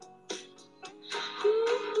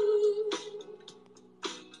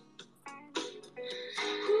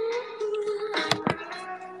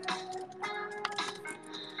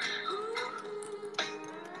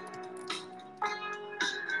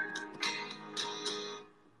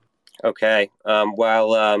Okay.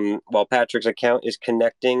 While Patrick's account is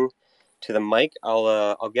connecting to the mic,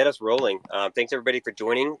 I'll get us rolling. Thanks everybody for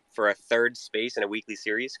joining for a third space in a weekly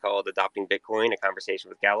series called "Adopting Bitcoin: A Conversation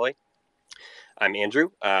with Galloy." I'm Andrew,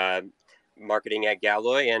 marketing at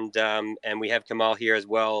Galloy, and we have Kamal here as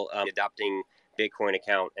well, adopting Bitcoin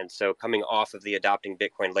account. And so, coming off of the Adopting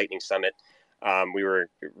Bitcoin Lightning Summit, we were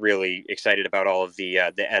really excited about all of the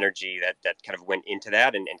energy that kind of went into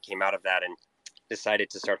that and came out of that, and decided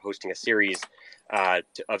to start hosting a series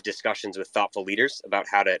of discussions with thoughtful leaders about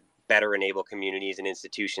how to better enable communities and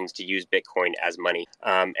institutions to use Bitcoin as money.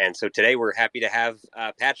 And so today we're happy to have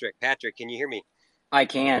Patrick. Patrick, can you hear me? I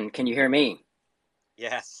can. Can you hear me?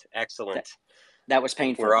 Yes, That excellent. that was We're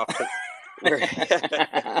painful. off to we're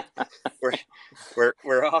we're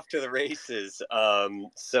we're off to the races. I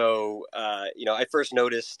first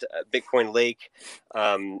noticed Bitcoin Lake.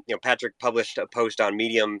 Patrick published a post on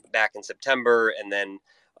Medium back in September, and then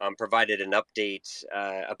provided an update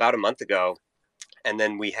about a month ago. And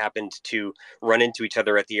then we happened to run into each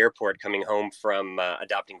other at the airport coming home from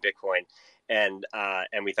adopting Bitcoin, and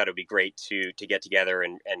we thought it would be great to get together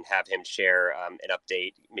and have him share an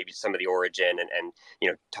update, maybe some of the origin, and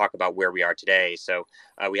talk about where we are today. So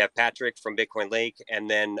we have Patrick from Bitcoin Lake, and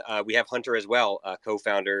then we have Hunter as well,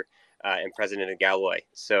 co-founder and president of Galloy.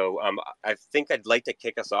 So I think I'd like to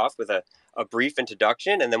kick us off with a brief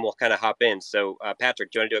introduction, and then we'll kind of hop in. So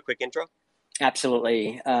Patrick, do you want to do a quick intro?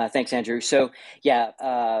 Absolutely. Thanks, Andrew. So,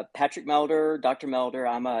 yeah, Patrick Melder, Dr. Melder.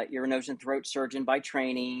 I'm a ear, nose, and throat surgeon by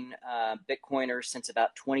training, Bitcoiner since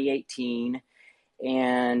about 2018.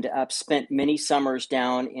 And I've spent many summers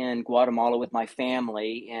down in Guatemala with my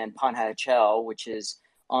family in Panajachel, which is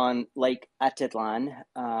on Lake Atitlan.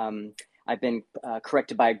 I've been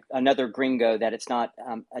corrected by another gringo that it's not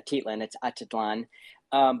Atitlan, it's Atitlan.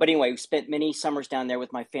 But anyway, we spent many summers down there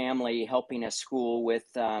with my family helping a school with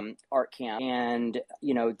art camp. And,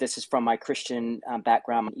 this is from my Christian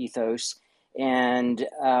background ethos. And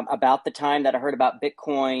about the time that I heard about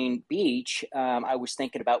Bitcoin Beach, I was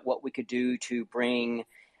thinking about what we could do to bring,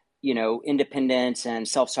 independence and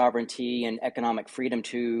self-sovereignty and economic freedom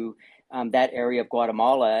to that area of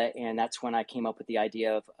Guatemala. And that's when I came up with the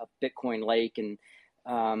idea of Bitcoin Lake. And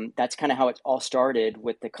that's kind of how it all started,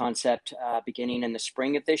 with the concept beginning in the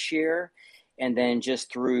spring of this year. And then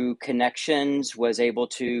just through connections, was able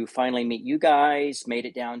to finally meet you guys, made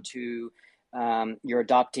it down to your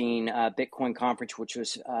adopting Bitcoin conference, which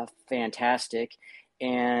was fantastic.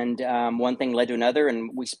 And one thing led to another,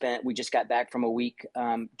 and we just got back from a week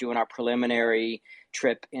doing our preliminary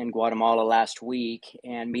trip in Guatemala last week,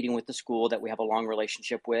 and meeting with the school that we have a long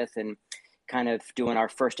relationship with, and kind of doing our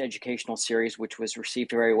first educational series, which was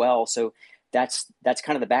received very well. So that's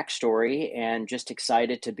kind of the backstory, and just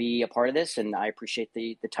excited to be a part of this. And I appreciate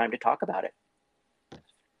the time to talk about it.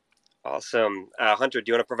 Awesome. Hunter, do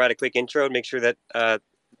you want to provide a quick intro and make sure that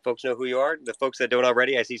folks know who you are? The folks that don't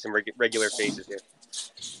already, I see some regular faces here.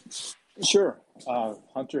 Sure.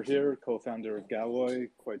 Hunter here, co-founder of Galloy.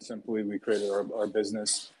 Quite simply, we created our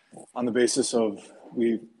business on the basis of,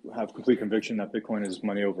 we have complete conviction that Bitcoin is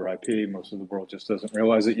money over IP. Most of the world just doesn't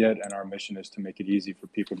realize it yet, and our mission is to make it easy for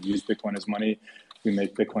people to use Bitcoin as money. We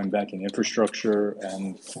make Bitcoin banking infrastructure,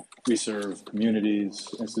 and we serve communities,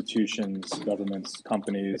 institutions, governments,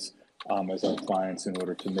 companies as our clients, in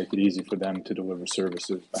order to make it easy for them to deliver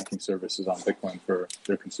services, banking services on Bitcoin for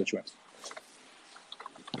their constituents.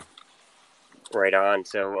 Right on.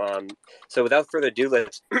 So without further ado,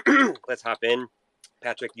 let's hop in.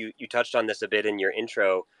 Patrick, you touched on this a bit in your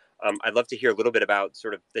intro. I'd love to hear a little bit about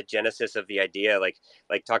sort of the genesis of the idea. Like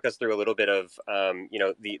talk us through a little bit of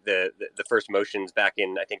the first motions back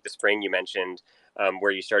in, I think, the spring you mentioned,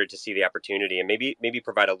 where you started to see the opportunity, and maybe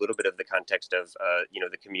provide a little bit of the context of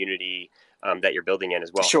the community that you're building in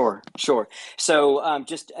as well. Sure. So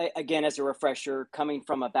just again, as a refresher, coming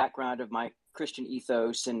from a background of my Christian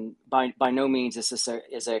ethos, and by no means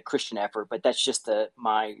is a Christian effort, but that's just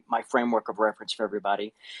my framework of reference for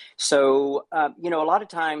everybody. So a lot of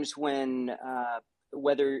times when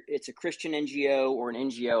whether it's a Christian NGO or an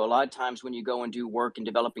NGO, a lot of times when you go and do work in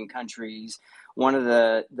developing countries, one of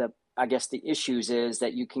the I guess the issues is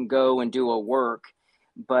that you can go and do a work,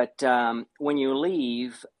 but when you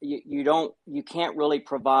leave, you can't really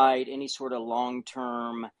provide any sort of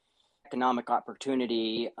long-term economic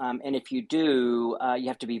opportunity. And if you do, you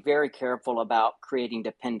have to be very careful about creating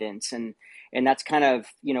dependence. And that's kind of,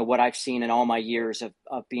 what I've seen in all my years of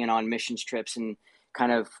being on missions trips. And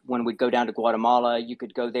kind of when we'd go down to Guatemala, you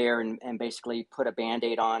could go there and basically put a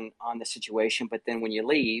Band-Aid on the situation. But then when you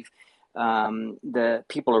leave, the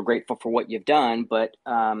people are grateful for what you've done, but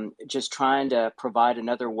just trying to provide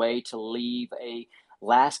another way to leave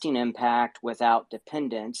lasting impact without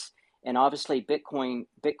dependence. And obviously Bitcoin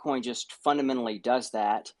just fundamentally does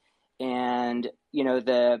that. And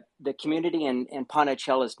the community in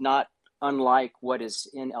Panachel is not unlike what is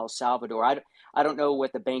in El Salvador. I don't know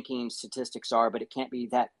what the banking statistics are, but it can't be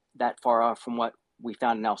that far off from what we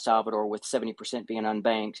found in El Salvador, with 70% being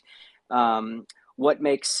unbanked. What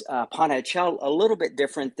makes Panachel a little bit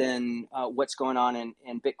different than what's going on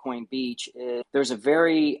in Bitcoin Beach is there's a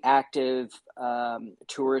very active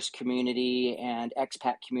tourist community and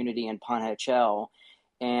expat community in Panachel.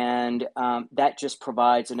 And that just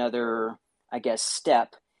provides another, I guess,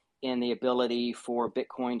 step in the ability for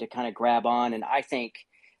Bitcoin to kind of grab on. And I think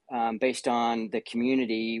based on the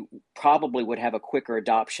community, probably would have a quicker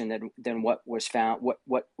adoption than what was found,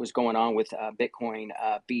 what was going on with Bitcoin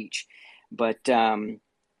Beach. But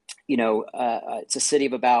it's a city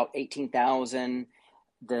of about 18,000.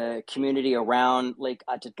 The community around Lake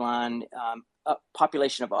Atitlan, a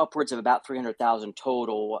population of upwards of about 300,000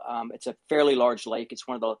 total. It's a fairly large lake. It's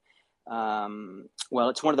one of the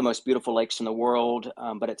it's one of the most beautiful lakes in the world,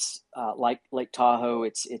 but it's like Lake Tahoe.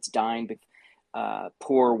 It's dying.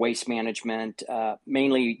 Poor waste management,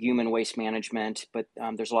 mainly human waste management, but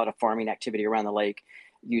there's a lot of farming activity around the lake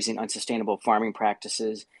using unsustainable farming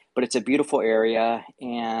practices. But it's a beautiful area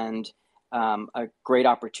and a great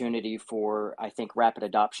opportunity for, I think, rapid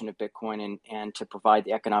adoption of Bitcoin and to provide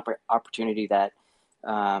the economic opportunity that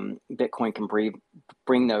Bitcoin can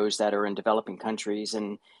bring those that are in developing countries.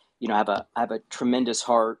 And I have a tremendous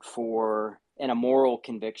heart for and a moral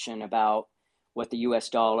conviction about what the U.S.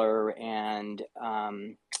 dollar and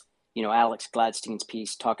Alex Gladstein's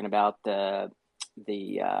piece talking about the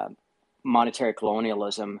monetary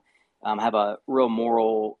colonialism. Have a real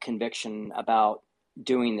moral conviction about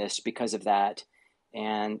doing this because of that.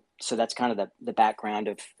 And so that's kind of the background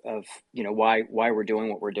of why we're doing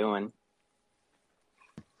what we're doing.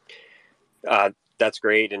 That's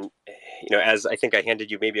great. And, as I think I handed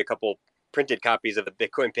you maybe a couple printed copies of the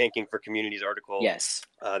Bitcoin Banking for Communities article, yes,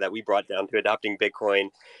 that we brought down to adopting Bitcoin.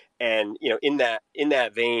 And, in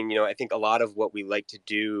that vein, I think a lot of what we like to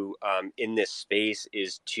do in this space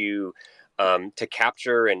is to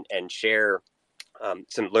capture and share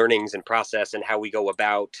some learnings and process and how we go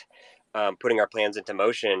about putting our plans into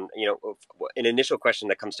motion. An initial question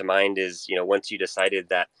that comes to mind is, once you decided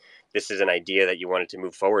that this is an idea that you wanted to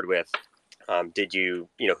move forward with, who did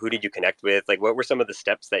you connect with? Like, what were some of the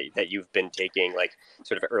steps that you've been taking, like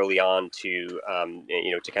sort of early on to,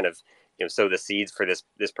 to kind of, sow the seeds for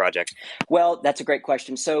this project? Well, that's a great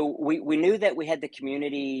question. So we knew that we had the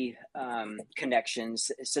community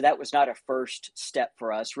connections. So that was not a first step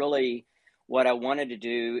for us. Really, what I wanted to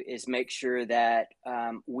do is make sure that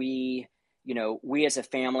we as a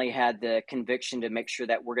family had the conviction to make sure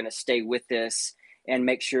that we're going to stay with this and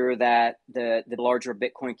make sure that the larger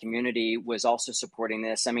Bitcoin community was also supporting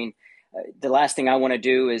this. I mean, the last thing I want to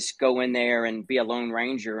do is go in there and be a lone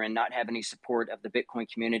ranger and not have any support of the Bitcoin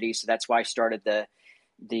community. So that's why I started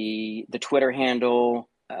the Twitter handle.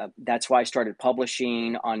 That's why I started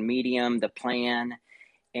publishing on Medium, the plan.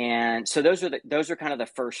 And so those are kind of the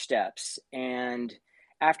first steps. And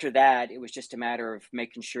after that, it was just a matter of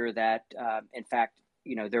making sure that, in fact,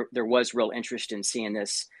 there was real interest in seeing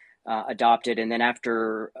this adopted. And then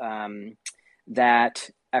after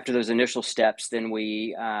after those initial steps, then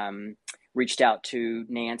we reached out to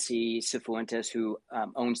Nancy Cifuentes, who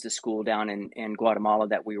owns the school down in Guatemala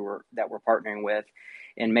that we're partnering with,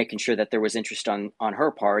 and making sure that there was interest on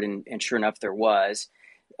her part. And sure enough, there was.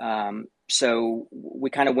 So we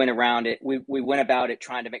kind of went around it. We went about it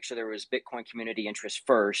trying to make sure there was Bitcoin community interest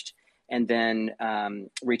first, and then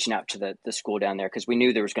reaching out to the school down there because we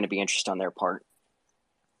knew there was going to be interest on their part.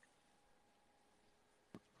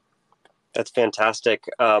 That's fantastic.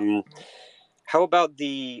 How about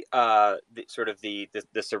the sort of the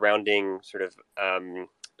surrounding sort of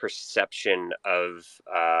perception of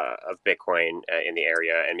Bitcoin in the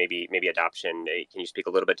area and maybe adoption? Can you speak a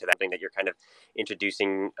little bit to that thing that you're kind of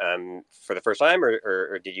introducing for the first time,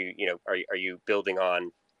 or did you are you building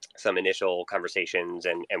on some initial conversations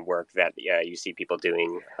and work that you see people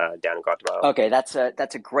doing down in Guatemala? Okay, that's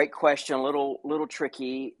a great question. A little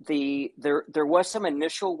tricky. There was some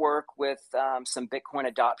initial work with some Bitcoin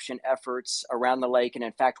adoption efforts around the lake, and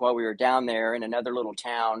in fact, while we were down there in another little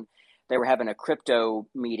town, they were having a crypto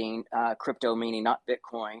meeting, not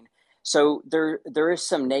Bitcoin. So there is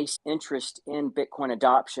some nascent interest in Bitcoin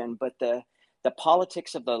adoption, but the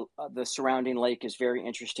politics of the surrounding lake is very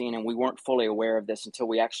interesting, and we weren't fully aware of this until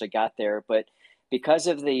we actually got there. But because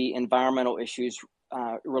of the environmental issues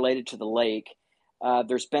related to the lake,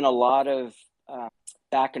 there's been a lot of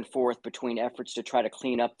back and forth between efforts to try to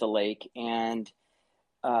clean up the lake. And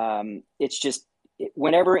it's just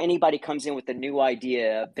whenever anybody comes in with a new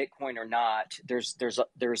idea, Bitcoin or not,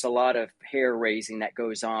 there's a lot of hair raising that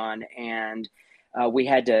goes on, and we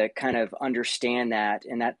had to kind of understand that,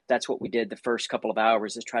 and that's what we did the first couple of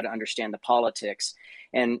hours, is try to understand the politics.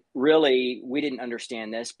 And really, we didn't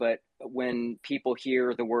understand this, but when people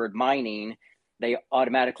hear the word mining, they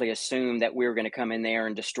automatically assume that we were going to come in there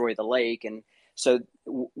and destroy the lake. And so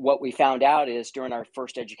what we found out is during our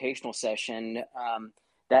first educational session,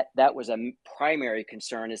 that was a primary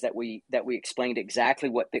concern, is that we explained exactly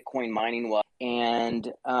what Bitcoin mining was.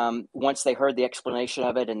 And once they heard the explanation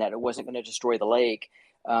of it and that it wasn't going to destroy the lake,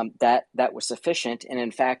 that was sufficient. And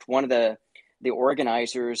in fact, one of the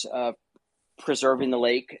organizers of preserving the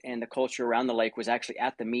lake and the culture around the lake was actually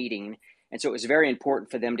at the meeting. And so it was very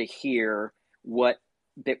important for them to hear what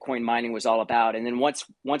Bitcoin mining was all about. And then once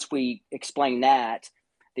we explained that,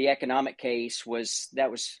 the economic case was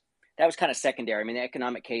kind of secondary. I mean, the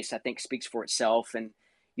economic case, I think, speaks for itself, and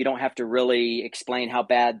you don't have to really explain how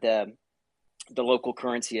bad the local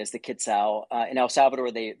currency is, the quetzal. In El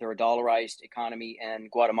Salvador, they're a dollarized economy. In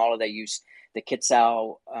Guatemala, they use the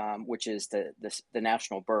quetzal, which is the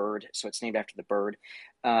national bird, so it's named after the bird.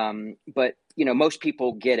 But most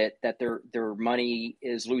people get it, that their money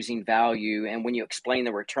is losing value, and when you explain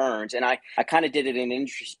the returns, and I kind of did it in an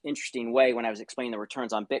interesting way when I was explaining the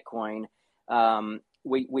returns on Bitcoin.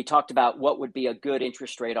 We talked about what would be a good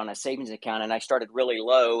interest rate on a savings account, and I started really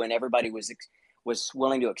low, and everybody was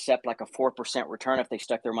willing to accept like a 4% return if they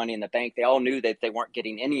stuck their money in the bank. They all knew that they weren't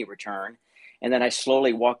getting any return. And then I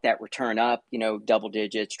slowly walked that return up, double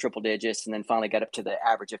digits, triple digits, and then finally got up to the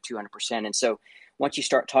average of 200%. And so once you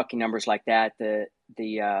start talking numbers like that, the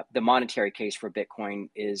monetary case for Bitcoin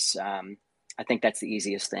is, I think that's the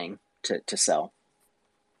easiest thing to sell.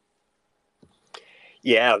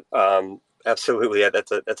 Yeah, absolutely. Yeah,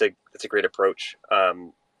 that's a great approach.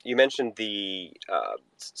 You mentioned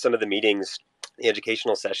some of the meetings, the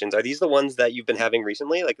educational sessions. Are these the ones that you've been having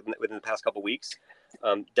recently, like within the past couple of weeks?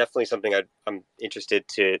 Definitely something I'm interested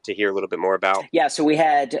to hear a little bit more about. Yeah, so we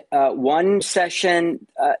had one session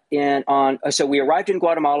so we arrived in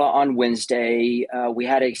Guatemala on Wednesday. We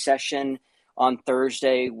had a session on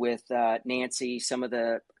Thursday with Nancy, some of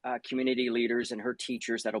the community leaders and her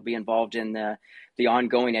teachers that'll be involved in the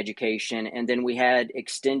ongoing education. And then we had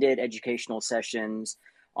extended educational sessions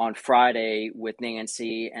on Friday with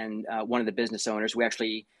Nancy and one of the business owners. We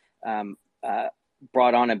actually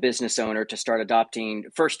brought on a business owner to start adopting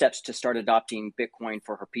Bitcoin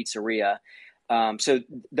for her pizzeria. So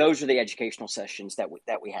those are the educational sessions that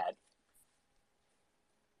we had.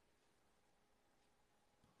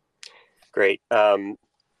 Great.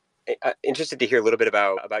 Interested to hear a little bit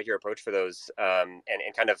about your approach for those, and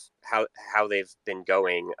kind of how they've been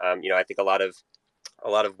going. I think a lot of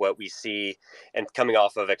what we see, and coming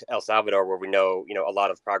off of El Salvador, where we know a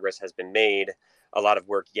lot of progress has been made, a lot of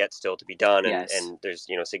work yet still to be done, and, Yes. and there's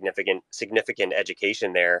significant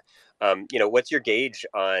education there. What's your gauge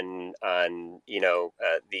on the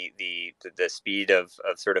speed of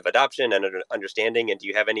sort of adoption and understanding, and do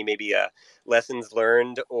you have any maybe lessons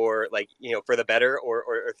learned, or for the better,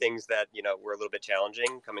 or things that were a little bit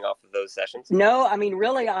challenging coming off of those sessions? No, I mean,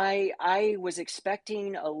 really, I was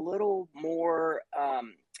expecting a little more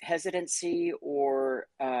hesitancy or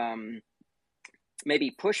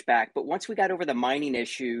maybe pushback, but once we got over the mining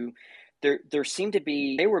issue, there seemed to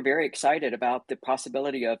be, they were very excited about the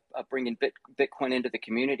possibility of bringing Bitcoin into the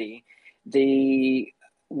community.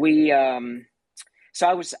 So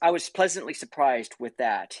I was pleasantly surprised with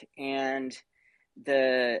that. And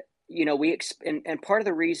and part of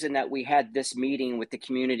the reason that we had this meeting with the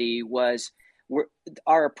community was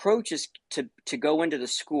our approach is to go into the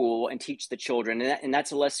school and teach the children, and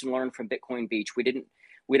that's a lesson learned from Bitcoin Beach.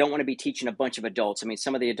 We don't want to be teaching a bunch of adults. I mean,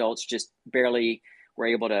 some of the adults just barely were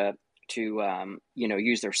able to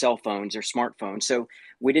use their cell phones or smartphones. So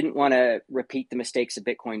we didn't want to repeat the mistakes of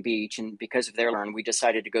Bitcoin Beach, and because of their learn, we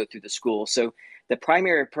decided to go through the school. So the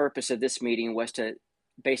primary purpose of this meeting was to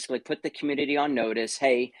basically put the community on notice.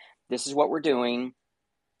 Hey, this is what we're doing.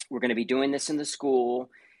 We're going to be doing this in the school.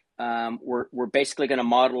 We're basically going to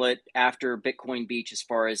model it after Bitcoin Beach as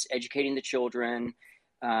far as educating the children.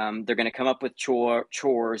 They're going to come up with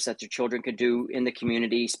chores that their children could do in the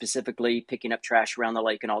community, specifically picking up trash around the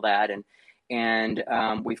lake and all that. And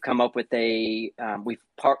we've come up with we're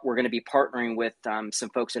going to be partnering with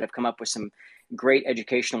some folks that have come up with some great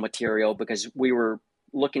educational material, because we were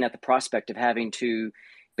looking at the prospect of having to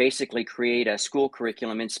basically create a school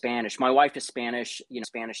curriculum in Spanish. My wife is Spanish,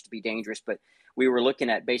 Spanish to be dangerous, but we were looking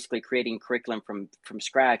at basically creating curriculum from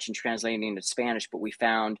scratch and translating into Spanish. But we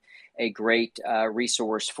found a great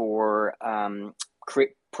resource for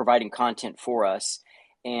providing content for us.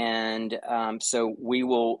 And so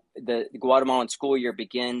the Guatemalan school year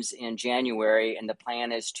begins in January, and the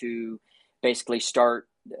plan is to basically start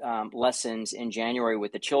lessons in January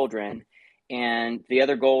with the children. And the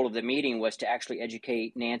other goal of the meeting was to actually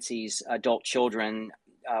educate Nancy's adult children.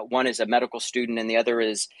 One is a medical student and the other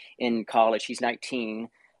is in college. He's 19,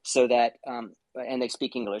 so that, and they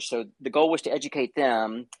speak English. So the goal was to educate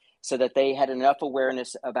them so that they had enough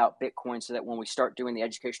awareness about Bitcoin so that when we start doing the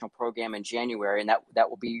educational program in January, and that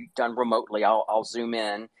will be done remotely, I'll Zoom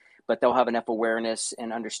in, but they'll have enough awareness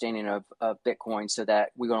and understanding of Bitcoin so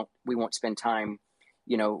that we won't spend time,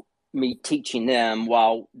 me teaching them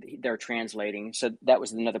while they're translating. So that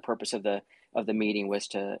was another purpose of the meeting, was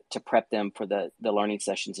to prep them for the learning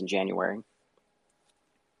sessions in January.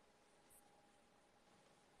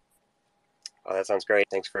 Oh, that sounds great.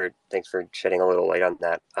 Thanks for shedding a little light on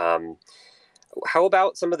that. How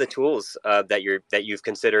about some of the tools that you've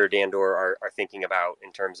considered and/or are thinking about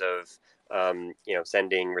in terms of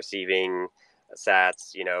sending, receiving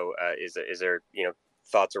sats? Is there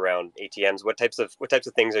thoughts around ATMs? What types of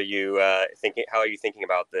things are you thinking? How are you thinking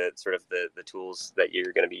about the sort of the tools that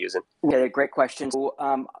you're going to be using? Yeah, great question. So,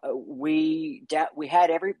 we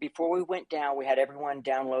had before we went down, we had everyone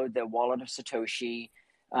download the Wallet of Satoshi.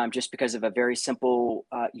 Just because of a very simple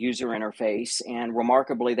user interface. And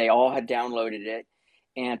remarkably, they all had downloaded it.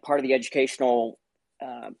 And part of the educational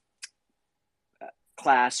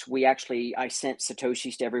class, I sent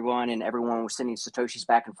Satoshis to everyone, and everyone was sending Satoshis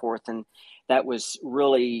back and forth. And that was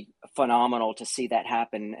really phenomenal to see that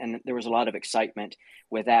happen. And there was a lot of excitement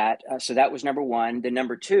with that. So that was number one. Then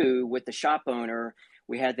number two, with the shop owner,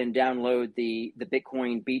 we had them download the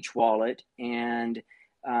Bitcoin Beach wallet and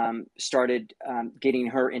started getting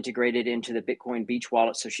her integrated into the Bitcoin Beach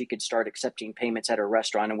wallet so she could start accepting payments at her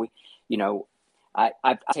restaurant. And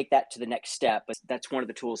I take that to the next step, but that's one of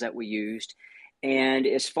the tools that we used. And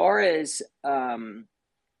as far as, one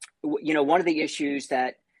of the issues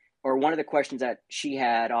one of the questions that she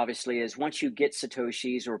had, obviously, is once you get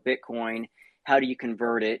Satoshis or Bitcoin, how do you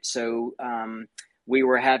convert it? So we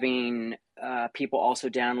were having people also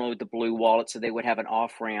download the Blue wallet so they would have an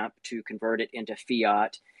off-ramp to convert it into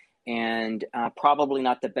fiat. And probably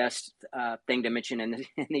not the best thing to mention in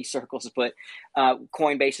these circles, but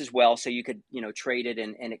Coinbase as well. So you could, trade it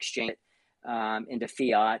and exchange it into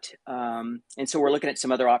fiat. And so we're looking at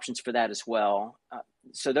some other options for that as well.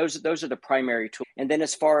 So those are the primary tools. And then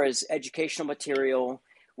as far as educational material,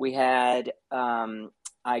 we had,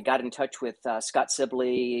 I got in touch with Scott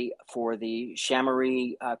Sibley for the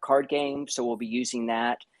Shamaree card game. So we'll be using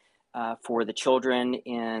that for the children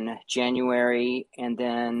in January. And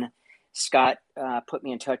then Scott put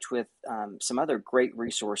me in touch with some other great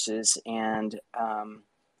resources and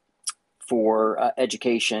for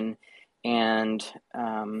education. And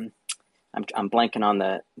I'm blanking on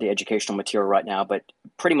the educational material right now, but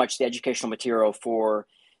pretty much the educational material for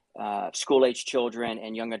school-age children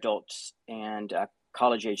and young adults and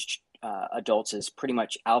college-age adults is pretty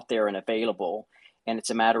much out there and available. And it's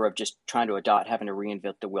a matter of just trying to having to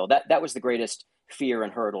reinvent the wheel. That was the greatest fear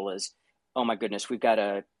and hurdle is, oh my goodness, we've got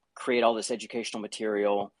to create all this educational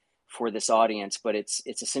material for this audience, but it's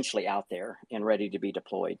essentially out there and ready to be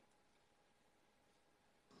deployed.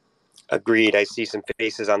 Agreed. I see some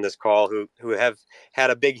faces on this call who have had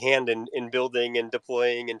a big hand in building and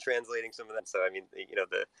deploying and translating some of that. So, I mean,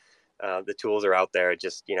 the tools are out there,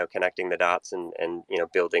 just, connecting the dots and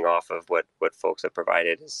building off of what folks have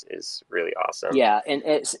provided is really awesome. Yeah. And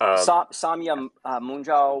it's Samya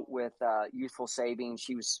Munjal with Youthful Savings.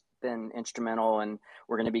 She's been instrumental, and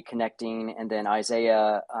we're going to be connecting. And then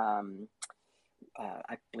Isaiah,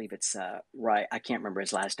 I believe it's right. I can't remember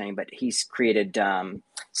his last name, but he's created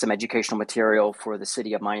some educational material for the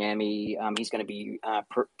city of Miami. He's going to be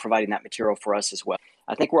providing that material for us as well.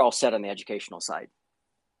 I think we're all set on the educational side.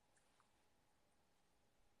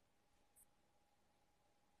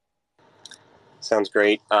 Sounds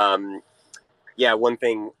great. Yeah, one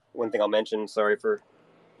thing I'll mention, sorry for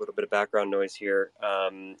a little bit of background noise here,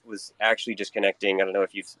 was actually just connecting. I don't know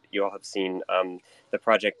if you all have seen the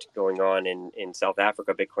project going on in South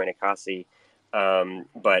Africa, Bitcoin Akasi,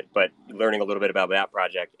 but learning a little bit about that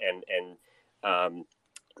project, and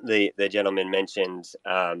the gentleman mentioned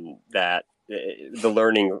that the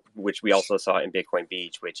learning, which we also saw in Bitcoin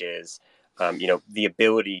Beach, which is the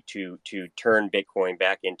ability to turn Bitcoin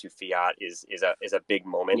back into fiat is a big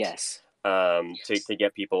moment. Yes. To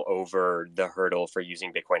get people over the hurdle for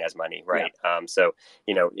using Bitcoin as money, right? Yeah. So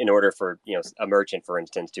in order for a merchant, for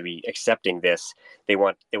instance, to be accepting this, they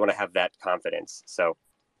want to have that confidence. So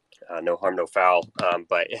No harm, no foul.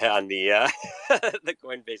 But on the the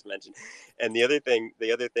Coinbase mention, and the other thing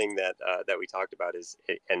that we talked about is,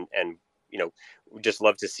 and we just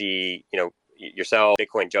love to see yourself,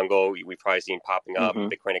 Bitcoin Jungle. We've probably seen popping up. Mm-hmm.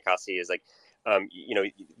 Bitcoin Akasi is like,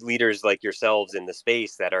 leaders like yourselves in the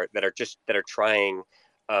space that are trying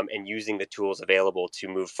and using the tools available to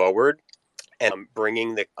move forward, and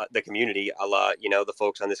bringing the community, a la the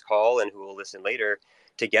folks on this call and who will listen later,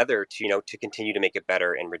 together to to continue to make it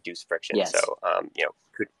better and reduce friction. Yes. So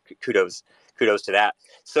kudos to that.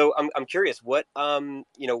 So I'm curious, what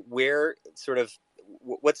where sort of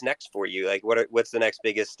what's next for you? Like what's the next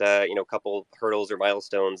biggest couple hurdles or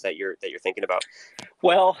milestones that you're thinking about?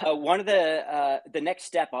 Well, one of the next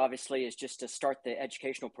step, obviously, is just to start the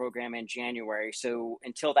educational program in January. So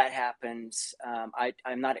until that happens,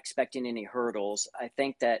 I'm not expecting any hurdles. I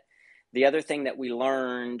think that the other thing that we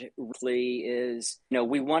learned really is,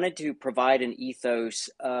 we wanted to provide an ethos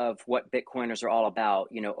of what Bitcoiners are all about.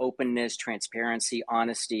 Openness, transparency,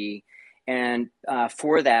 honesty. And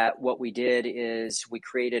for that, what we did is we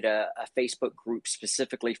created a Facebook group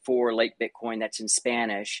specifically for Lake Bitcoin that's in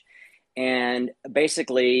Spanish. And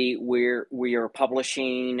basically, we are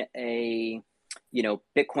publishing a,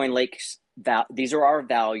 Bitcoin Lakes. These are our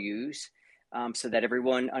values, so that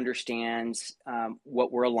everyone understands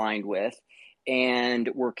what we're aligned with, and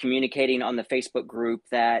we're communicating on the Facebook group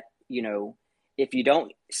that if you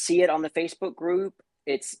don't see it on the Facebook group,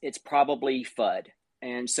 it's probably FUD,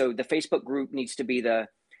 and so the Facebook group needs to be the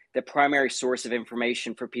primary source of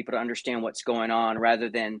information for people to understand what's going on, rather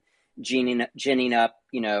than ginning up,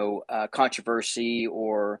 controversy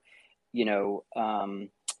or,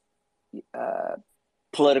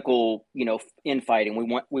 political, infighting.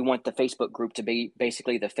 We want the Facebook group to be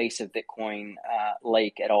basically the face of Bitcoin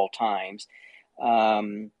Lake at all times.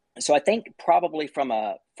 So I think probably from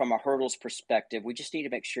a hurdles perspective, we just need to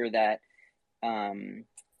make sure that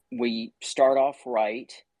we start off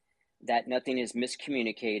right, that nothing is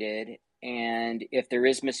miscommunicated, and if there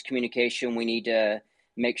is miscommunication, we need to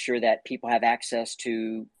make sure that people have access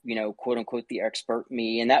to, quote unquote, the expert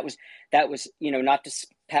me. And that was, not to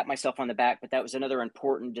pat myself on the back, but that was another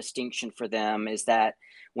important distinction for them, is that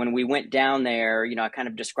when we went down there, I kind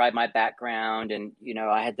of described my background, and,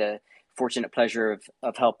 I had the fortunate pleasure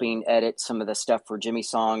of helping edit some of the stuff for Jimmy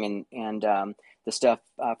Song and the stuff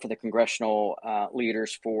for the congressional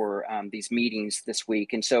leaders for these meetings this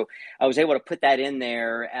week. And so I was able to put that in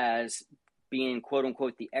there as being, quote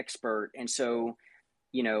unquote, the expert. And so,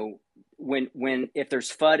 when if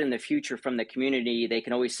there's FUD in the future from the community, they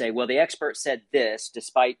can always say, well, the expert said this,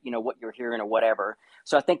 despite, what you're hearing or whatever.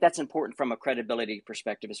 So I think that's important from a credibility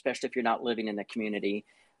perspective, especially if you're not living in the community.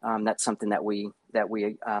 That's something that we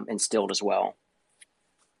instilled as well.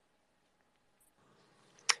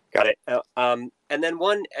 Got it. And then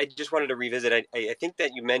one, I just wanted to revisit. I think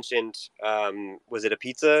that you mentioned, was it a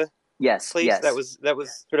pizza Yes. place Yes. that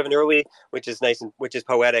was sort of an early, which is nice and which is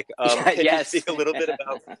poetic. Can you Yes. speak a little bit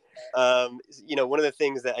about, one of the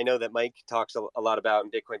things that I know that Mike talks a lot about in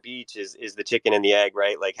Bitcoin Beach is the chicken and the egg,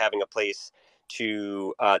 right? Like having a place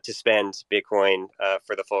to spend Bitcoin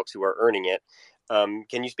for the folks who are earning it.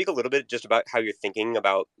 Can you speak a little bit just about how you're thinking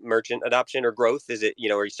about merchant adoption or growth? Is it,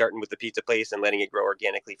 are you starting with the pizza place and letting it grow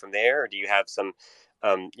organically from there? Or do you have some,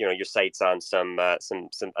 your sights on some a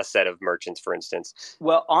set of merchants, for instance?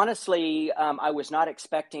 Well, honestly, I was not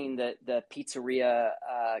expecting the pizzeria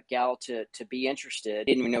gal to be interested.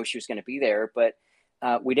 Didn't even know she was going to be there, but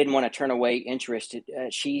we didn't want to turn away interest.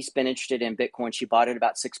 She's been interested in Bitcoin. She bought it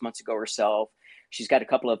about 6 months ago herself. She's got a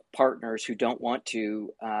couple of partners who don't want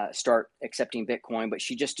to start accepting Bitcoin, but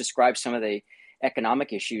she just described some of the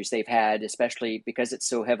economic issues they've had, especially because it's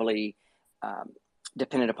so heavily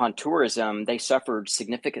dependent upon tourism. They suffered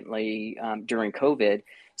significantly during COVID.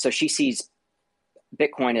 So she sees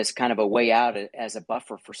Bitcoin as kind of a way out as a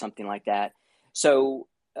buffer for something like that. So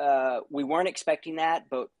we weren't expecting that,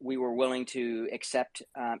 but we were willing to accept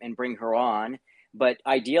and bring her on. But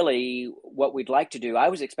ideally, what we'd like to do, I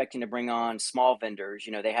was expecting to bring on small vendors.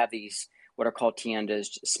 They have these what are called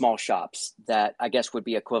tiendas, small shops that I guess would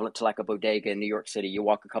be equivalent to like a bodega in New York City. You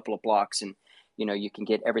walk a couple of blocks and you can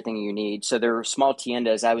get everything you need. So there are small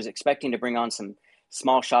tiendas. I was expecting to bring on some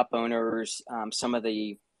small shop owners, some of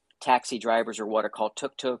the taxi drivers or what are called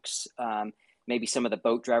tuk-tuks, maybe some of the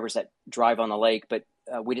boat drivers that drive on the lake, but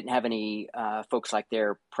we didn't have any folks like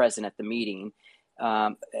they're present at the meeting.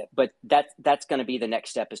 But that's going to be the next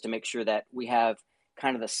step, is to make sure that we have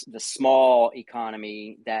kind of the small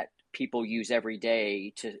economy that people use every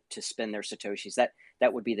day to spend their Satoshis.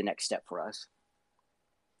 That would be the next step for us.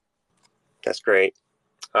 That's great.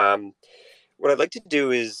 What I'd like to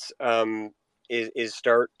do is, is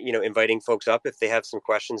start, inviting folks up if they have some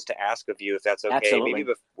questions to ask of you, if that's okay. Absolutely.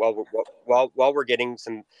 Maybe while we're getting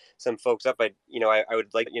some folks up, I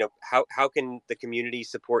would like, how can the community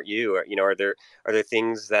support you? Or, are there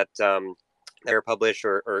things that that are published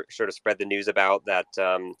or sort of spread the news about that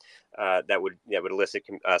that would elicit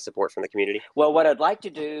support from the community? Well, what I'd like to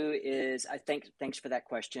do is, thanks for that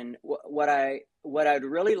question. What I'd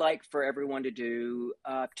really like for everyone to do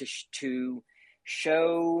to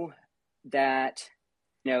show that,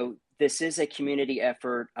 this is a community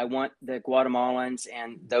effort. I want the Guatemalans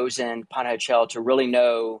and those in Panajachel to really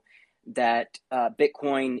know that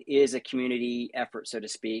Bitcoin is a community effort, so to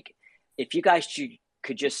speak. If you guys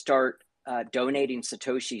could just start donating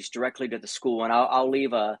Satoshis directly to the school, and I'll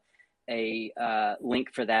leave a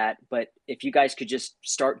link for that. But if you guys could just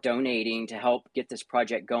start donating to help get this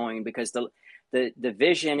project going, because the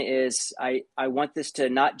vision is, I want this to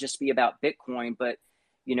not just be about Bitcoin, but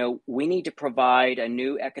we need to provide a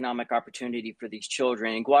new economic opportunity for these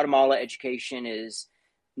children. In Guatemala, education is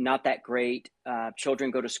not that great.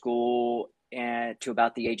 Children go to school to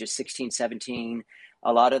about the age of 16, 17.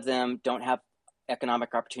 A lot of them don't have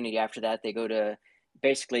economic opportunity after that. They go to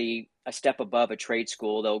basically a step above a trade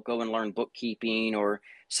school. They'll go and learn bookkeeping or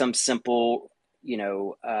some simple,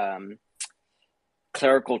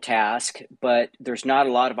 clerical task, but there's not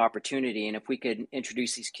a lot of opportunity. And if we could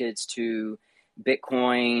introduce these kids to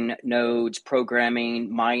Bitcoin, nodes,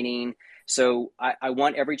 programming, mining. So I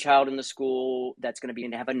want every child in the school that's going to be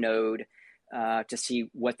in to have a node to see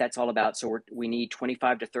what that's all about. So we need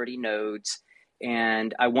 25 to 30 nodes.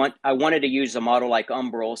 And I wanted to use a model like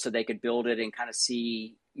Umbrel so they could build it and kind of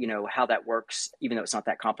see, how that works, even though it's not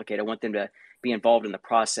that complicated. I want them to be involved in the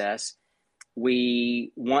process.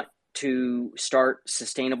 We want to start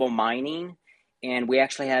sustainable mining. And we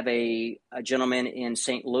actually have a gentleman in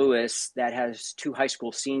St. Louis that has 2 high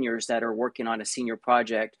school seniors that are working on a senior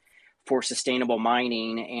project for sustainable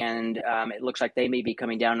mining. And it looks like they may be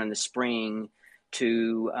coming down in the spring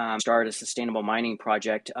to start a sustainable mining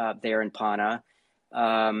project there in Pana.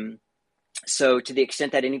 So to the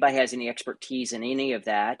extent that anybody has any expertise in any of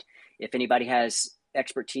that, if anybody has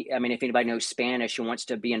expertise, if anybody knows Spanish and wants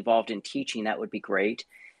to be involved in teaching, that would be great.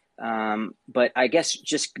 But I guess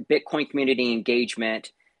just Bitcoin community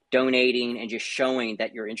engagement, donating, and just showing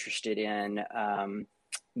that you're interested in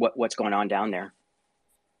what's going on down there.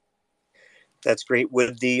 That's great.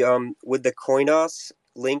 Would the Coinos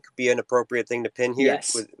link be an appropriate thing to pin here?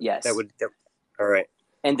 Yes. All right.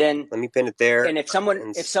 And then let me pin it there. And if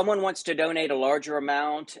someone wants to donate a larger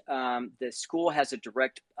amount, the school has a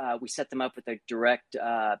direct. We set them up with a direct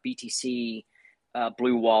BTC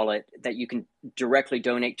Blue wallet that you can directly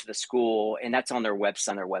donate to the school, and that's on their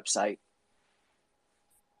website.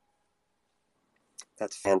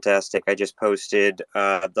 That's fantastic. I just posted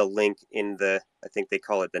the link in I think they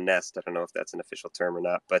call it the nest. I don't know if that's an official term or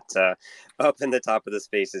not, but up in the top of the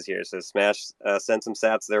spaces here. So send some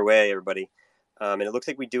sats their way, everybody. And it looks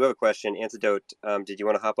like we do have a question. Antidote, did you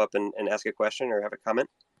want to hop up and ask a question or have a comment?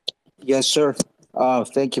 Yes, sir.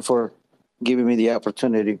 Thank you for giving me the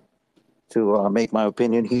opportunity to make my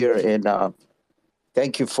opinion here. And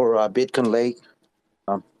thank you for Bitcoin Lake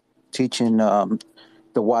teaching the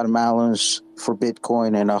Guatemalans for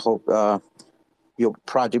Bitcoin. And I hope your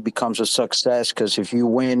project becomes a success, because if you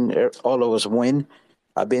win, all of us win.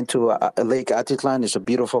 I've been to Lake Atitlan. It's a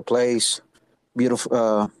beautiful place,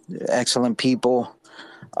 beautiful, excellent people.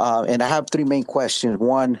 And I have 3 main questions.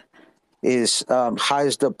 One is, how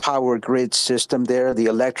is the power grid system there, the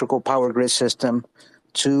electrical power grid system?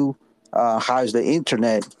 2, how is the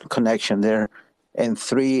internet connection there? And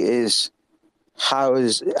 3 is,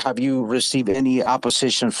 have you received any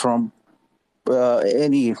opposition from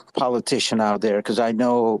any politician out there? Because I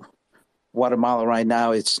know Guatemala right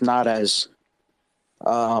now, it's not as,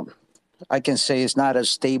 I can say it's not as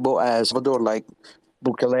stable as Salvador. Like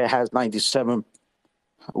Bukele has 97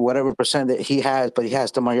 whatever percent that he has, but he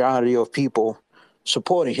has the majority of people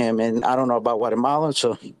supporting him. And I don't know about Guatemala,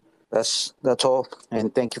 so that's all.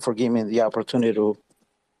 And thank you for giving me the opportunity to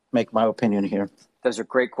make my opinion here. Those are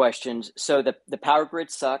great questions. So the power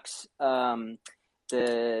grid sucks.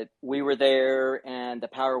 We were there and the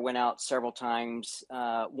power went out several times,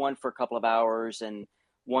 one for a couple of hours, and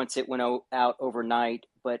once it went out overnight,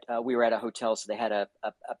 but we were at a hotel, so they had a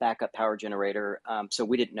backup power generator. So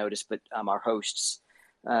we didn't notice, but our hosts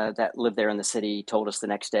that live there in the city told us the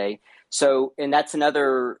next day. So, and that's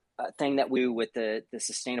another thing that we do with the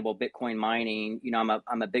sustainable Bitcoin mining.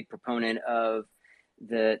 I'm a big proponent of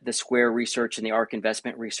the Square research and the ARK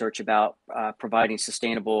investment research about providing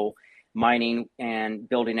sustainable mining and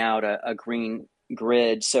building out a green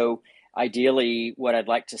grid. So ideally, what I'd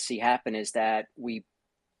like to see happen is that we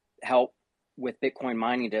help with Bitcoin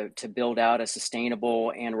mining to build out a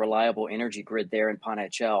sustainable and reliable energy grid there in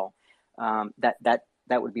Panajachel. That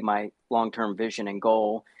would be my long-term vision and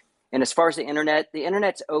goal. And as far as the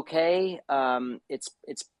internet's okay. It's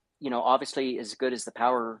obviously as good as the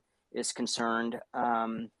power is concerned.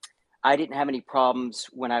 I didn't have any problems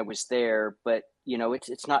when I was there, but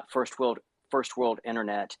it's not first world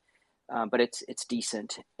internet, but it's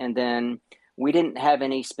decent. And then we didn't have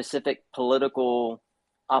any specific political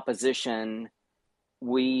opposition.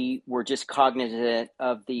 We were just cognizant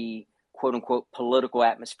of the quote unquote political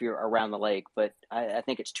atmosphere around the lake, but I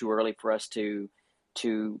think it's too early for us to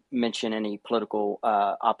mention any political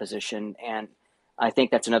opposition. And I think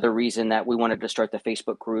that's another reason that we wanted to start the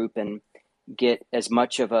Facebook group and get as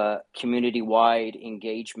much of a community-wide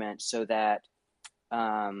engagement so that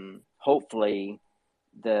hopefully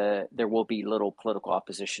there will be little political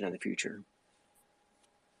opposition in the future.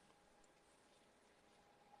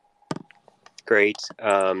 Great.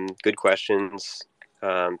 Good questions.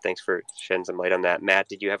 Thanks for shedding some light on that. Matt,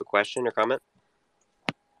 did you have a question or comment?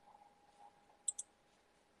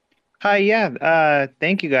 Hi, yeah.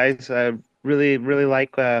 Thank you guys. I really, really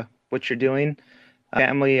like what you're doing. I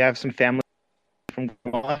have some family from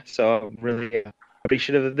Guatemala, so I'm really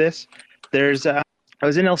appreciative of this. I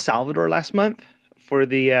was in El Salvador last month for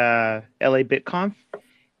the LA BitConf,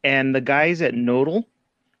 and the guys at Nodal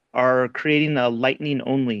are creating a Lightning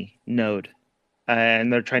only node,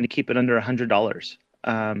 and they're trying to keep it under $100.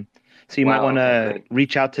 So you might want to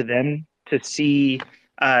reach out to them to see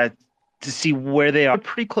where they are.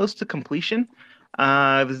 Pretty close to completion.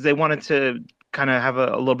 They wanted to kind of have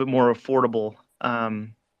a little bit more affordable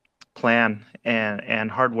plan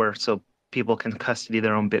and hardware, so people can custody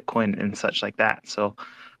their own Bitcoin and such like that. So,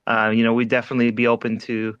 we'd definitely be open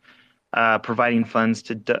to providing funds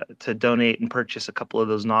to donate and purchase a couple of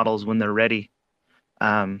those noddles when they're ready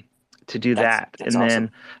to do that. That's and awesome.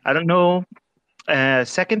 then I don't know.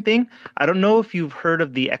 Second thing, I don't know if you've heard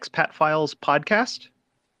of the Expat Files podcast.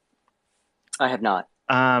 I have not.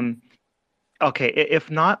 Okay,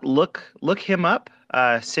 if not, look him up.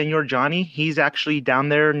 Senor Johnny, he's actually down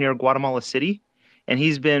there near Guatemala City, and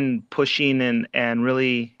he's been pushing and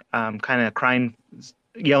really kind of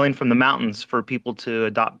yelling from the mountains for people to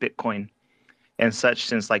adopt Bitcoin and such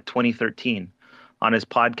since like 2013 on his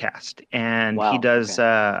podcast. And wow,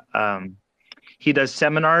 he does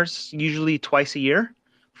seminars usually twice a year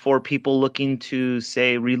for people looking to,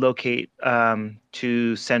 say, relocate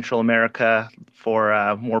to Central America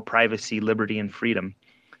for more privacy, liberty, and freedom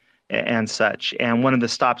and such. And one of the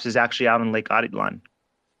stops is actually out in Lake Atitlan.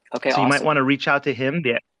 Okay, so awesome. You might want to reach out to him,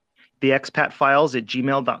 the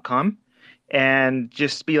expatfiles@gmail.com, and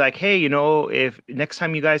just be like, hey, if next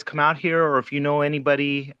time you guys come out here, or if you know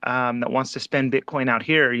anybody that wants to spend Bitcoin out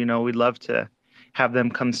here, we'd love to have them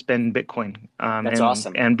come spend Bitcoin. That's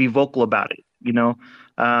awesome. And be vocal about it.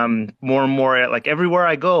 More and more, like everywhere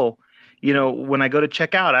I go, when I go to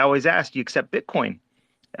check out, I always ask, do you accept Bitcoin?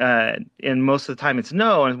 And most of the time it's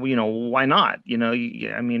no. And, why not?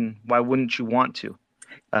 Why wouldn't you want to?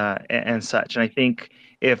 And such. And I think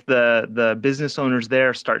if the business owners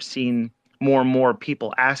there start seeing more and more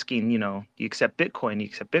people asking, do you accept Bitcoin? Do you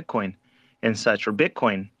accept Bitcoin and such, or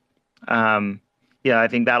Bitcoin? I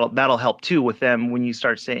think that'll help too with them when you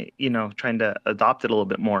start saying, trying to adopt it a little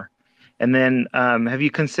bit more. And then have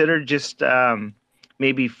you considered just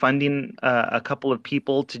maybe funding a couple of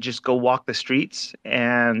people to just go walk the streets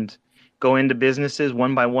and go into businesses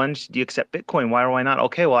one by one? Do you accept Bitcoin? Why or why not?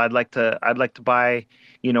 Okay, well, I'd like to buy,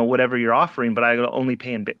 whatever you're offering, but I only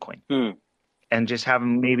pay in Bitcoin. And just have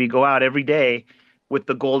them maybe go out every day with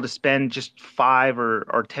the goal to spend just $5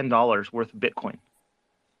 or $10 worth of Bitcoin.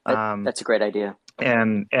 That's a great idea.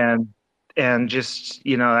 And just,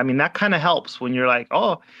 that kind of helps when you're like,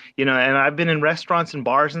 oh, and I've been in restaurants and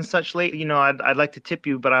bars and such late, I'd like to tip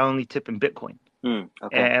you, but I only tip in Bitcoin. Okay.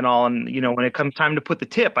 And when it comes time to put the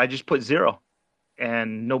tip, I just put 0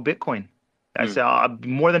 and no Bitcoin. I say, I'll be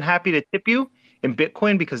more than happy to tip you in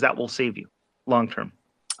Bitcoin because that will save you long term.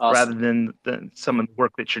 Awesome. Rather than some of the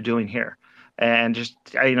work that you're doing here. And just,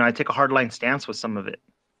 I take a hardline stance with some of it.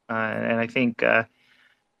 And I think, I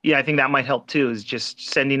think that might help too, is just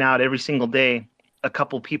sending out every single day a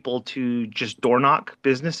couple people to just door knock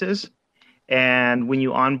businesses. And when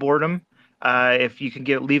you onboard them, if you can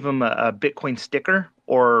leave them a Bitcoin sticker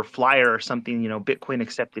or flyer or something, Bitcoin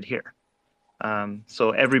accepted here. So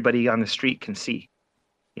everybody on the street can see,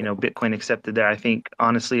 Bitcoin accepted there. I think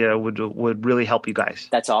honestly, would really help you guys.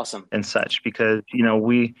 That's awesome. And such, because,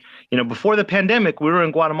 we, before the pandemic, we were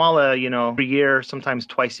in Guatemala, every year, sometimes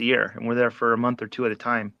twice a year, and we're there for a month or two at a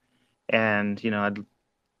time. And I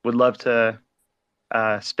would love to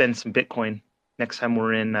spend some Bitcoin next time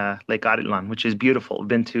we're in Lake Atitlan, which is beautiful. I've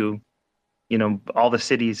been to all the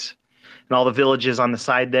cities and all the villages on the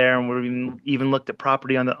side there, and we even looked at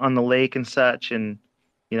property on the lake and such. And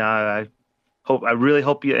I really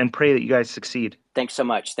hope you and pray that you guys succeed. Thanks so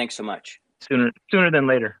much. Thanks so much. Sooner than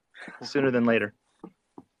later. Sooner than later.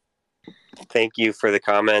 Thank you for the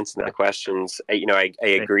comments and the questions. I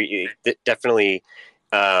agree. Definitely,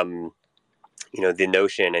 the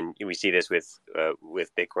notion, and we see this with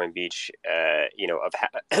Bitcoin Beach,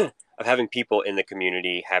 of having people in the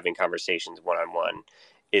community having conversations one-on-one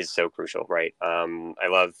is so crucial, right? I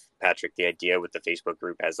love, Patrick, the idea with the Facebook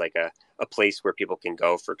group as like a place where people can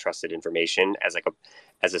go for trusted information as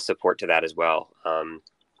a support to that as well.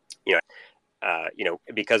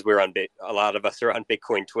 Because a lot of us are on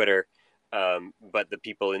Bitcoin Twitter, but the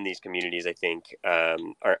people in these communities, I think,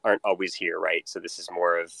 aren't always here, right? So this is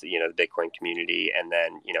more of the Bitcoin community, and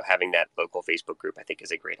then having that local Facebook group, I think,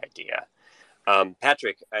 is a great idea.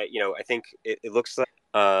 Patrick, I think it looks like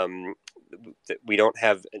we don't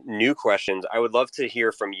have new questions. I would love to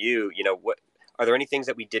hear from you. What are there any things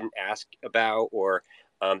that we didn't ask about, or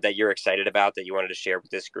that you're excited about that you wanted to share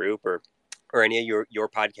with this group, or any of your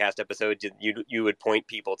podcast episodes you would point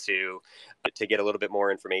people to get a little bit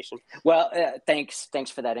more information? Well, thanks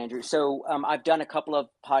for that, Andrew. So I've done a couple of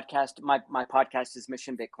podcasts. My podcast is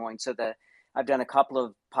Mission Bitcoin. So I've done a couple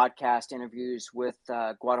of podcast interviews with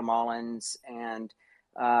Guatemalans and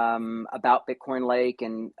about Bitcoin Lake,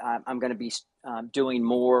 and I'm going to be doing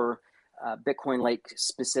more Bitcoin Lake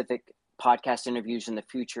specific podcast interviews in the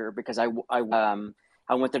future, because I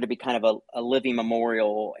want there to be kind of a living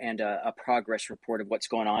memorial and a progress report of what's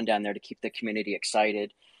going on down there to keep the community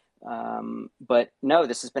excited. But no,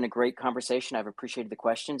 this has been a great conversation. I've appreciated the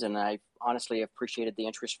questions, and I honestly appreciated the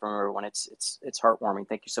interest from everyone. It's heartwarming.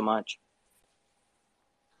 Thank you so much.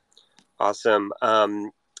 Awesome.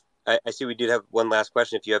 I see we do have one last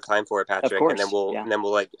question if you have time for it, Patrick. Of course, and then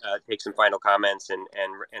we'll take some final comments and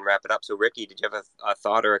wrap it up. So Ricky, did you have a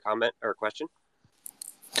thought or a comment or a question?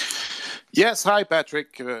 Yes. Hi,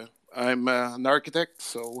 Patrick. I'm an architect,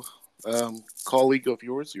 so colleague of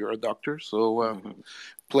yours. You're a doctor, so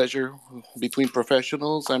pleasure between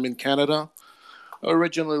professionals. I'm in Canada,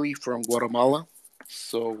 originally from Guatemala,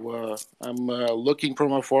 so I'm looking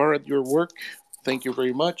from afar at your work. Thank you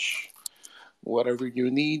very much. Whatever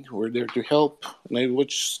you need, we're there to help. And I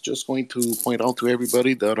was just going to point out to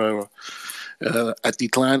everybody that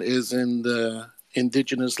Atitlan is in the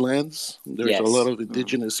indigenous lands. There's a lot of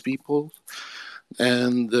indigenous people.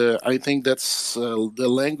 And I think that's the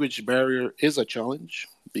language barrier is a challenge,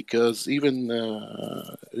 because even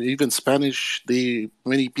Spanish,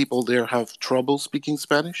 many people there have trouble speaking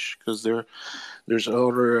Spanish because there's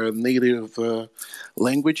other native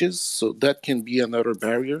languages, so that can be another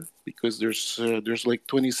barrier, because there's like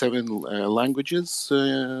 27 languages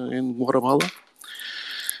in Guatemala.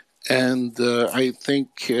 And I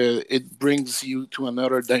think it brings you to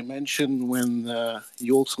another dimension when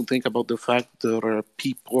you also think about the fact that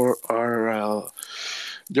people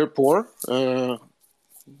they're poor,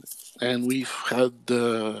 and we've had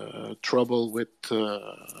trouble with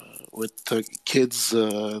kids.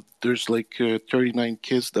 There's like 39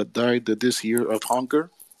 kids that died this year of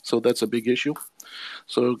hunger, so that's a big issue.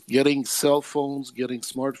 So getting cell phones, getting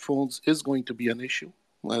smartphones is going to be an issue.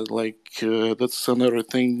 That's another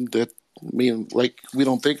thing that we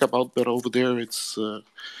don't think about, but over there it's a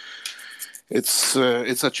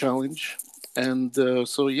challenge. And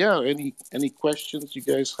so yeah, any questions you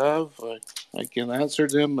guys have, I can answer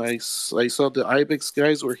them. I saw the IBEX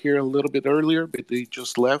guys were here a little bit earlier, but they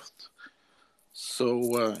just left.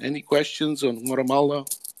 So any questions on Guatemala?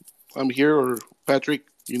 I'm here, or Patrick,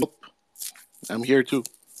 I'm here too.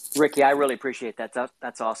 Ricky, I really appreciate that.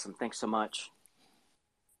 That's awesome. Thanks so much.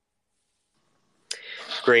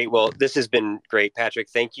 Great. Well, this has been great, Patrick.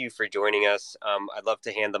 Thank you for joining us. I'd love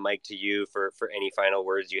to hand the mic to you for any final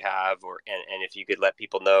words you have, and if you could let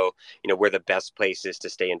people know, where the best places to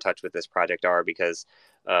stay in touch with this project are, because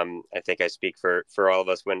I think I speak for all of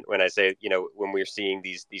us when I say, when we're seeing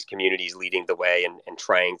these communities leading the way and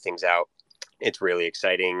trying things out, it's really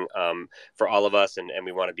exciting for all of us, and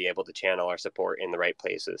we want to be able to channel our support in the right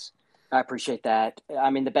places. I appreciate that.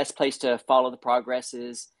 I mean, the best place to follow the progress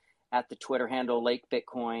is at the Twitter handle Lake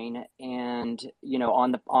Bitcoin, and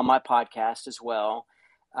on my podcast as well.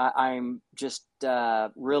 I'm just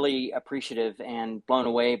really appreciative and blown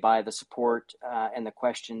away by the support and the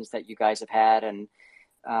questions that you guys have had, and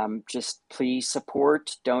just please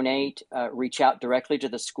support, donate, reach out directly to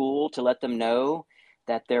the school to let them know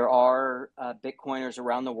that there are Bitcoiners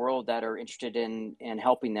around the world that are interested in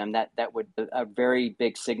helping them. That would be a very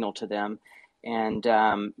big signal to them. And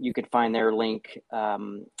you could find their link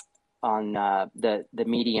on the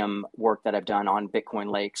Medium work that I've done on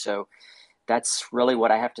Bitcoin Lake. So that's really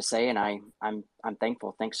what I have to say, and I'm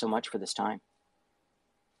thankful. Thanks so much for this time.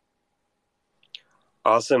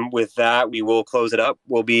 Awesome. With that, we will close it up.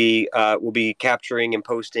 We'll be capturing and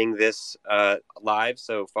posting this live.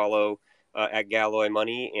 So follow at Galloy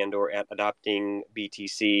Money and or at Adopting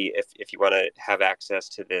BTC if you want to have access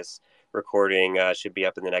to this recording. Should be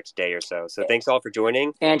up in the next day or so. So thanks all for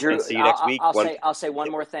joining, Andrew. and see you next week. I'll say one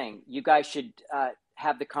more thing. You guys should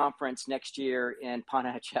have the conference next year in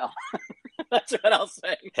Panajachel. That's what I'll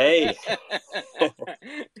say. Hey.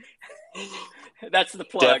 That's the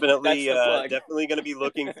plug. Definitely, That's the plug. Definitely going to be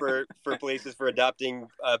looking for places for adopting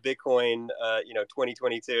Bitcoin.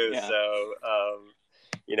 2022. Yeah. So,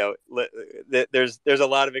 there's a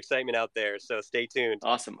lot of excitement out there. So stay tuned.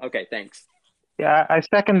 Awesome. Okay. Thanks. Yeah, I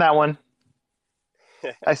second that one.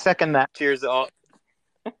 I second that. Cheers all.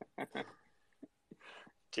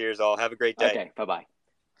 Cheers all. Have a great day. Okay. Bye-bye.